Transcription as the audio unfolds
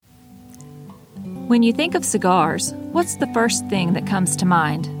When you think of cigars, what's the first thing that comes to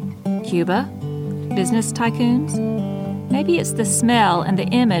mind? Cuba? Business tycoons? Maybe it's the smell and the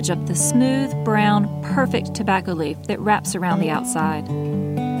image of the smooth, brown, perfect tobacco leaf that wraps around the outside.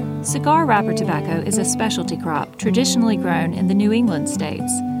 Cigar wrapper tobacco is a specialty crop traditionally grown in the New England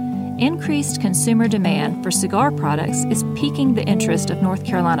states. Increased consumer demand for cigar products is piquing the interest of North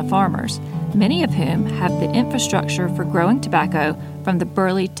Carolina farmers, many of whom have the infrastructure for growing tobacco from the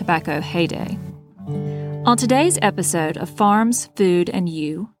Burley tobacco heyday. On today's episode of Farms, Food, and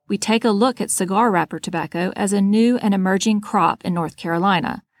You, we take a look at cigar wrapper tobacco as a new and emerging crop in North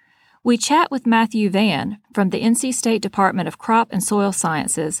Carolina. We chat with Matthew Vann from the NC State Department of Crop and Soil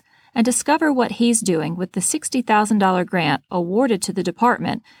Sciences and discover what he's doing with the $60,000 grant awarded to the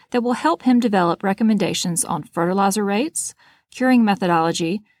department that will help him develop recommendations on fertilizer rates, curing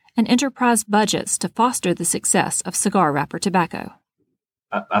methodology, and enterprise budgets to foster the success of cigar wrapper tobacco.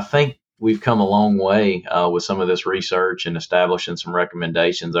 I think we've come a long way with some of this research and establishing some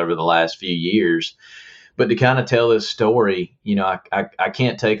recommendations over the last few years. But to kind of tell this story, I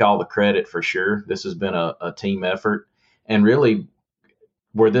can't take all the credit for sure. This has been a team effort. And really,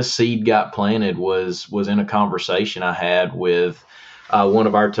 where this seed got planted was in a conversation I had with one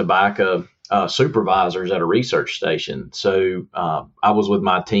of our tobacco supervisors at a research station. So I was with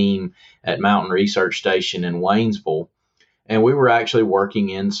my team at Mountain Research Station in Waynesville. And we were actually working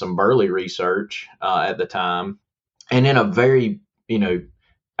in some Burley research at the time. And in a very,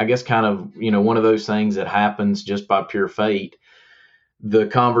 I guess kind of, one of those things that happens just by pure fate, the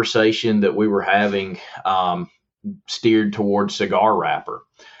conversation that we were having steered towards cigar wrapper.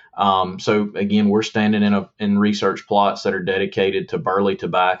 So again, we're standing in research plots that are dedicated to Burley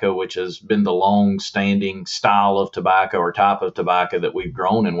tobacco, which has been the long-standing style of tobacco or type of tobacco that we've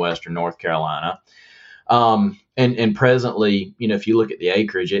grown in Western North Carolina. And presently, if you look at the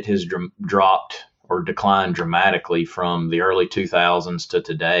acreage, it has dropped or declined dramatically from the early 2000s to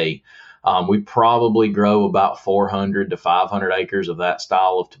today. We probably grow about 400 to 500 acres of that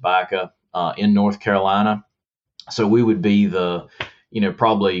style of tobacco in North Carolina. So we would be the,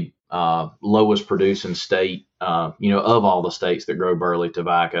 probably lowest producing state, of all the states that grow Burley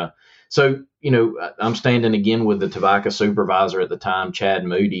tobacco. So, I'm standing again with the tobacco supervisor at the time, Chad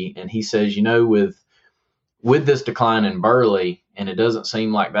Moody, and he says, with this decline in Burley, and it doesn't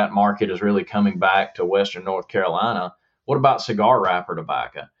seem like that market is really coming back to Western North Carolina, what about cigar wrapper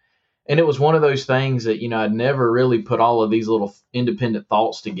tobacco? And it was one of those things that, I'd never really put all of these little independent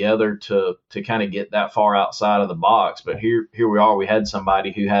thoughts together to kind of get that far outside of the box. But here we are. We had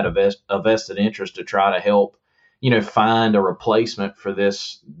somebody who had a vested interest to try to help, find a replacement for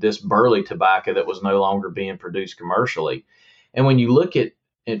this Burley tobacco that was no longer being produced commercially. And when you look at,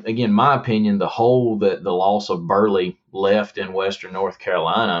 again, my opinion, the hole that the loss of Burley left in Western North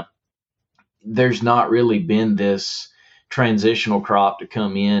Carolina, there's not really been this transitional crop to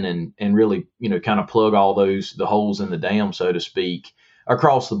come in and really, kind of plug all the holes in the dam, so to speak,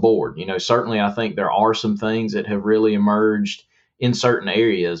 across the board. Certainly I think there are some things that have really emerged in certain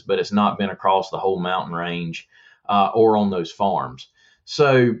areas, but it's not been across the whole mountain range or on those farms.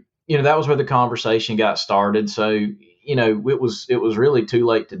 So, that was where the conversation got started. So, it was really too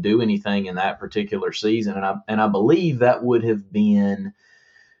late to do anything in that particular season. And I believe that would have been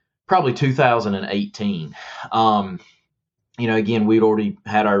probably 2018. Again, we'd already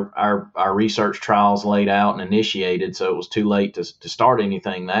had our research trials laid out and initiated, so it was too late to start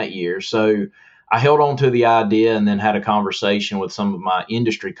anything that year. So I held on to the idea and then had a conversation with some of my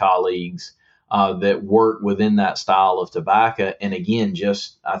industry colleagues that work within that style of tobacco. And again,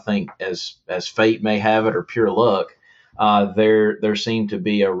 just I think as fate may have it or pure luck, there seemed to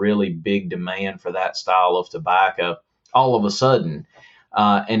be a really big demand for that style of tobacco all of a sudden.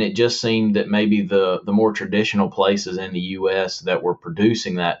 And it just seemed that maybe the more traditional places in the U.S. that were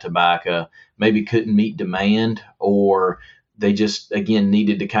producing that tobacco maybe couldn't meet demand, or they just, again,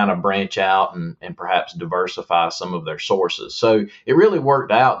 needed to kind of branch out and perhaps diversify some of their sources. So it really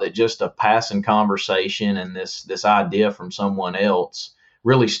worked out that just a passing conversation and this idea from someone else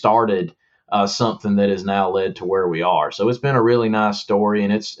really started something that has now led to where we are. So it's been a really nice story,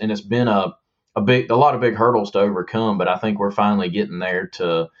 and it's been a lot of big hurdles to overcome, but I think we're finally getting there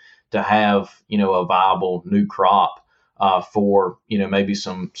to have, a viable new crop for, maybe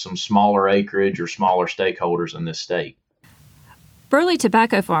some smaller acreage or smaller stakeholders in this state. Burley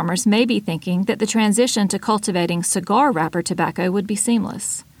tobacco farmers may be thinking that the transition to cultivating cigar wrapper tobacco would be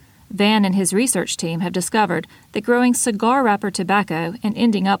seamless. Vann and his research team have discovered that growing cigar wrapper tobacco and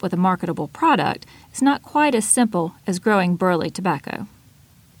ending up with a marketable product is not quite as simple as growing Burley tobacco.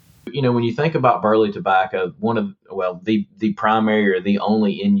 When you think about burley tobacco, the primary or the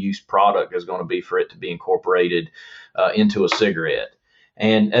only in use product is going to be for it to be incorporated into a cigarette.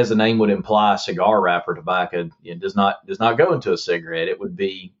 And as the name would imply, cigar wrapper tobacco does not go into a cigarette. It would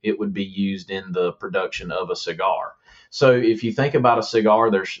be used in the production of a cigar. So if you think about a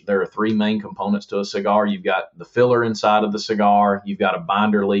cigar, there are three main components to a cigar. You've got the filler inside of the cigar, you've got a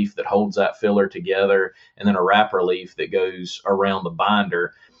binder leaf that holds that filler together, and then a wrapper leaf that goes around the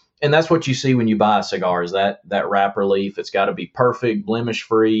binder. And that's what you see when you buy a cigar is that wrapper leaf. It's got to be perfect, blemish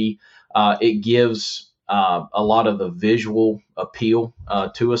free. It gives a lot of the visual appeal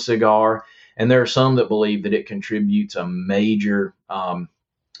to a cigar. And there are some that believe that it contributes a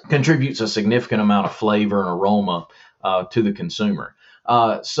significant amount of flavor and aroma to the consumer.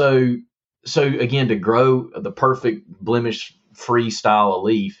 So again, to grow the perfect blemish free style of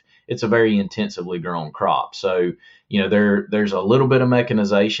leaf, it's a very intensively grown crop. So, there's a little bit of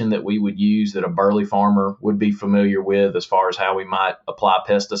mechanization that we would use that a burley farmer would be familiar with as far as how we might apply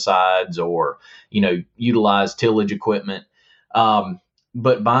pesticides or, utilize tillage equipment.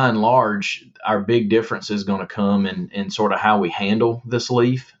 But by and large, our big difference is going to come in sort of how we handle this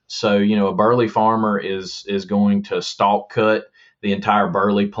leaf. So, a burley farmer is going to stalk cut the entire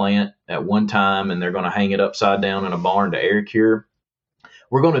burley plant at one time, and they're going to hang it upside down in a barn to air cure.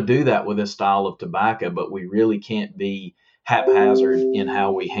 We're going to do that with this style of tobacco, but we really can't be haphazard in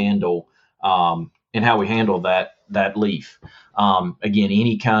how we handle that leaf. Again,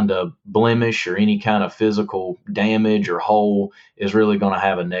 any kind of blemish or any kind of physical damage or hole is really going to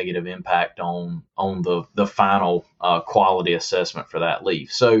have a negative impact on the final quality assessment for that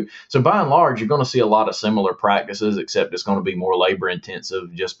leaf. So by and large, you're going to see a lot of similar practices, except it's going to be more labor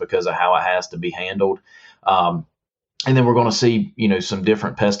intensive just because of how it has to be handled. And then we're going to see, some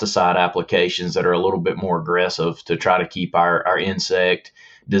different pesticide applications that are a little bit more aggressive to try to keep our insect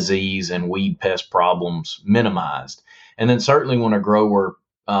disease and weed pest problems minimized. And then certainly when a grower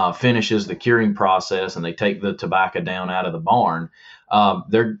finishes the curing process and they take the tobacco down out of the barn,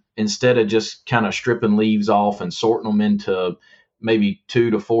 they're instead of just kind of stripping leaves off and sorting them into maybe 2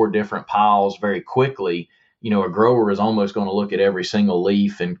 to 4 different piles very quickly, a grower is almost going to look at every single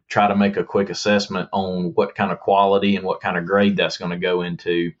leaf and try to make a quick assessment on what kind of quality and what kind of grade that's going to go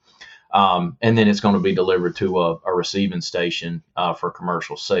into. And then it's going to be delivered to a receiving station for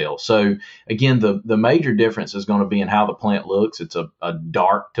commercial sale. So again, the major difference is going to be in how the plant looks. It's a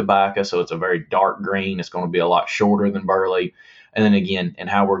dark tobacco, so it's a very dark green. It's going to be a lot shorter than burley. And then again, and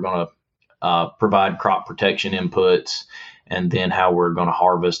how we're going to provide crop protection inputs, and then how we're going to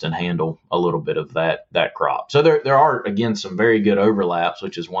harvest and handle a little bit of that crop. So there are, again, some very good overlaps,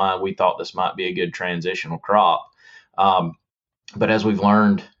 which is why we thought this might be a good transitional crop. But as we've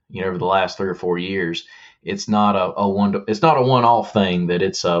learned, over the last 3 or 4 years, it's not a one-off thing, that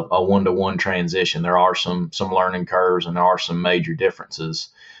it's a one-to-one transition. There are some learning curves, and there are some major differences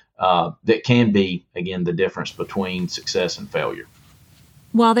that can be, again, the difference between success and failure.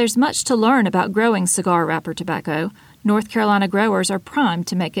 While there's much to learn about growing cigar wrapper tobacco, North Carolina growers are primed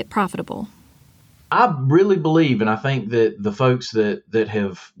to make it profitable. I really believe, and I think that the folks that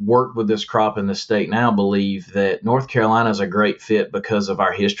have worked with this crop in the state now believe that North Carolina is a great fit because of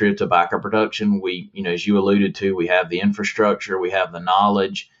our history of tobacco production. We, as you alluded to, we have the infrastructure, we have the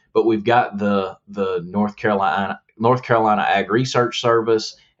knowledge, but we've got the North Carolina Ag Research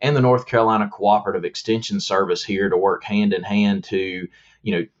Service and the North Carolina Cooperative Extension Service here to work hand in hand to,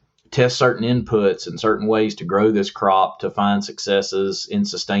 test certain inputs and certain ways to grow this crop to find successes in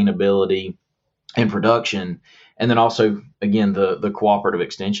sustainability and production. And then also, again, the cooperative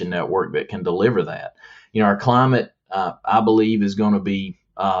extension network that can deliver that. Our climate, I believe, is going to be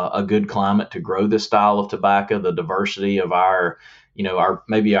a good climate to grow this style of tobacco. The diversity of our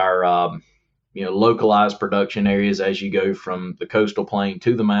localized production areas as you go from the coastal plain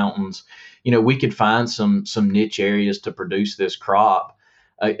to the mountains, we could find some niche areas to produce this crop.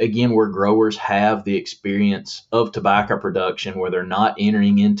 Again, where growers have the experience of tobacco production, where they're not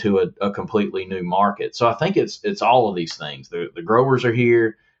entering into a completely new market. So I think it's all of these things. The growers are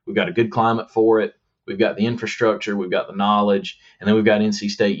here. We've got a good climate for it. We've got the infrastructure. We've got the knowledge. And then we've got NC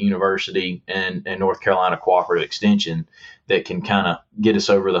State University and North Carolina Cooperative Extension that can kind of get us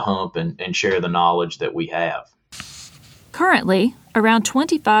over the hump and share the knowledge that we have. Currently, around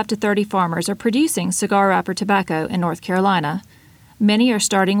 25 to 30 farmers are producing cigar wrapper tobacco in North Carolina. Many are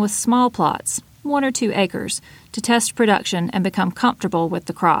starting with small plots, 1 or 2 acres, to test production and become comfortable with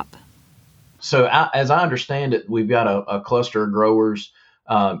the crop. So as I understand it, we've got a cluster of growers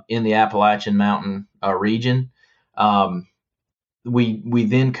in the Appalachian Mountain region. We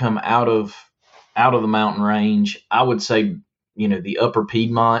then come out of the mountain range. I would say the upper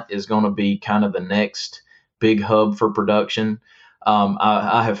Piedmont is going to be kind of the next big hub for production.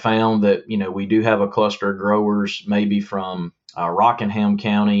 I have found that, we do have a cluster of growers maybe from Rockingham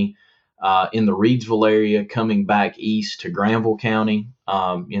County, in the Reidsville area, coming back east to Granville County,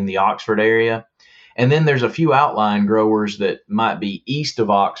 in the Oxford area. And then there's a few outlying growers that might be east of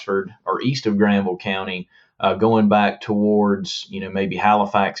Oxford or east of Granville County, going back towards, maybe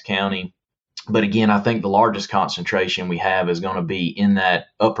Halifax County. But again, I think the largest concentration we have is going to be in that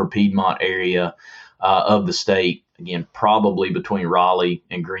upper Piedmont area of the state. Again, probably between Raleigh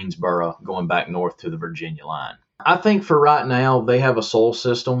and Greensboro, going back north to the Virginia line. I think for right now, they have a soil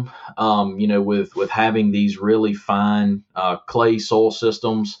system, with having these really fine clay soil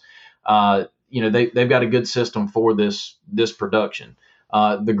systems. They've got a good system for this production.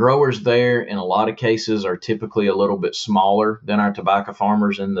 The growers there, in a lot of cases, are typically a little bit smaller than our tobacco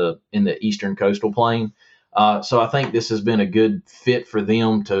farmers in the eastern coastal plain. So I think this has been a good fit for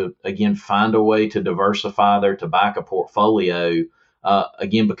them to, again, find a way to diversify their tobacco portfolio,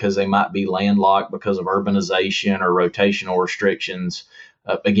 again, because they might be landlocked because of urbanization or rotational restrictions,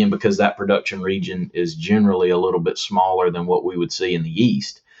 again, because that production region is generally a little bit smaller than what we would see in the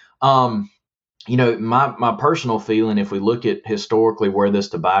east. My personal feeling, if we look at historically where this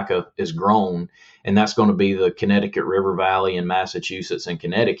tobacco is grown, and that's going to be the Connecticut River Valley in Massachusetts and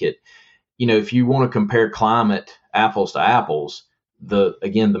Connecticut, if you want to compare climate apples to apples, the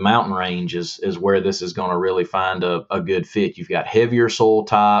mountain range is where this is going to really find a good fit. You've got heavier soil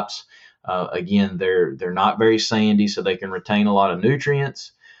types. Again, they're not very sandy, so they can retain a lot of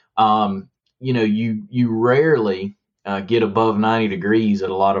nutrients. You rarely get above 90 degrees at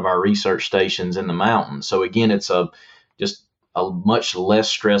a lot of our research stations in the mountains. So again, it's just a much less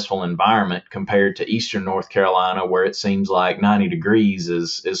stressful environment compared to eastern North Carolina, where it seems like 90 degrees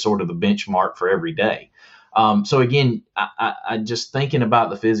is sort of the benchmark for every day. So again, I just thinking about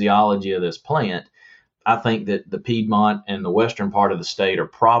the physiology of this plant, I think that the Piedmont and the western part of the state are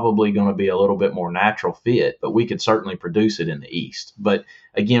probably going to be a little bit more natural fit, but we could certainly produce it in the east. But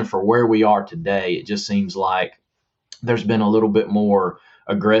again, for where we are today, it just seems like there's been a little bit more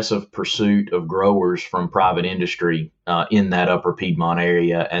aggressive pursuit of growers from private industry in that upper Piedmont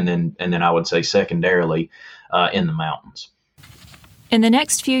area, and then I would say secondarily in the mountains. In the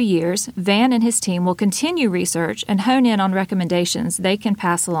next few years, Van and his team will continue research and hone in on recommendations they can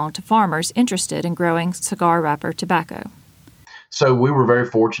pass along to farmers interested in growing cigar wrapper tobacco. So we were very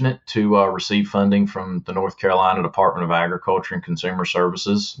fortunate to receive funding from the North Carolina Department of Agriculture and Consumer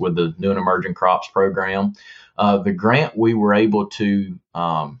Services with the New and Emerging Crops program. The grant we were able to,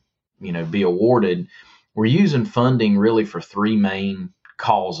 be awarded, we're using funding really for three main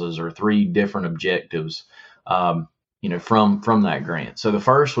causes or three different objectives, from that grant. So the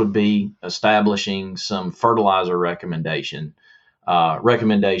first would be establishing some fertilizer recommendations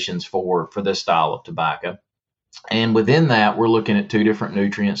for this style of tobacco. And within that, we're looking at two different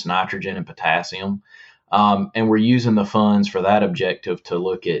nutrients, nitrogen and potassium. And we're using the funds for that objective to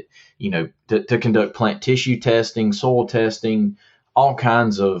look at, to conduct plant tissue testing, soil testing, all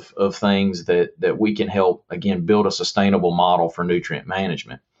kinds of things that we can help, again, build a sustainable model for nutrient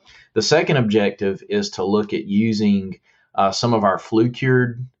management. The second objective is to look at using some of our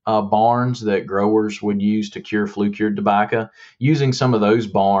flue-cured barns that growers would use to cure flue-cured tobacco, using some of those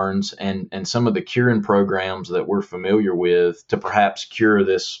barns and some of the curing programs that we're familiar with to perhaps cure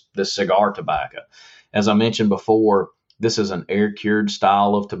this cigar tobacco. As I mentioned before, this is an air-cured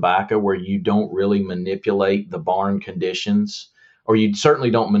style of tobacco where you don't really manipulate the barn conditions, or you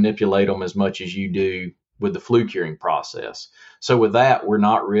certainly don't manipulate them as much as you do with the flue curing process. So with that, we're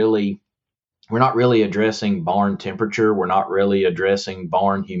not really addressing barn temperature. We're not really addressing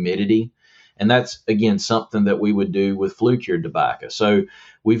barn humidity. And that's, again, something that we would do with flue cured tobacco. So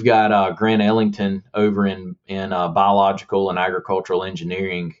we've got Grant Ellington over in biological and agricultural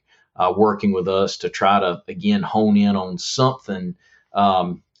engineering working with us to try to, again, hone in on something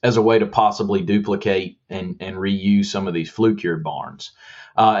as a way to possibly duplicate and reuse some of these flue cured barns.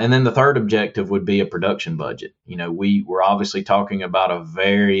 And then the third objective would be a production budget. We're obviously talking about a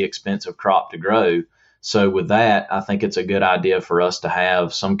very expensive crop to grow. So with that, I think it's a good idea for us to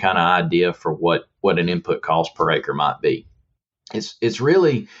have some kind of idea for what an input cost per acre might be. It's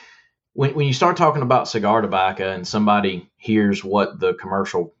really, when you start talking about cigar tobacco and somebody hears what the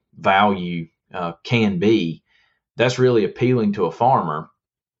commercial value can be, that's really appealing to a farmer,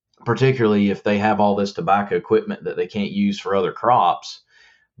 particularly if they have all this tobacco equipment that they can't use for other crops.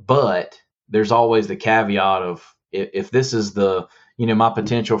 But there's always the caveat of if this is the my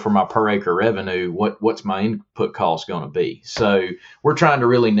potential for my per acre revenue, what's my input cost going to be? So we're trying to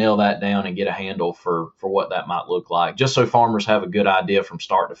really nail that down and get a handle for what that might look like, just so farmers have a good idea from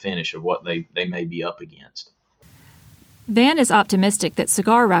start to finish of what they may be up against. Van is optimistic that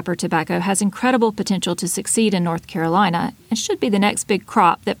cigar wrapper tobacco has incredible potential to succeed in North Carolina and should be the next big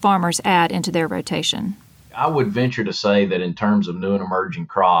crop that farmers add into their rotation. I would venture to say that in terms of new and emerging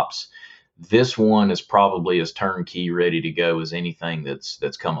crops, this one is probably as turnkey ready to go as anything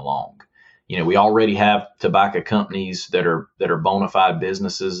that's come along. We already have tobacco companies that are bona fide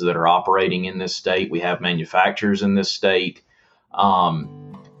businesses that are operating in this state. We have manufacturers in this state.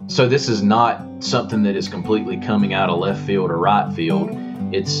 So this is not something that is completely coming out of left field or right field.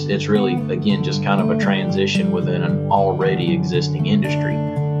 It's really, again, just kind of a transition within an already existing industry.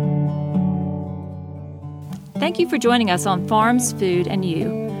 Thank you for joining us on Farms, Food, and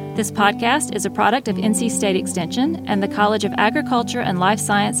You. This podcast is a product of NC State Extension and the College of Agriculture and Life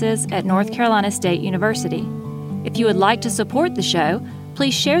Sciences at North Carolina State University. If you would like to support the show,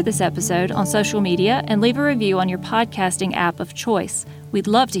 please share this episode on social media and leave a review on your podcasting app of choice. We'd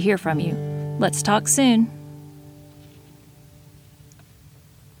love to hear from you. Let's talk soon.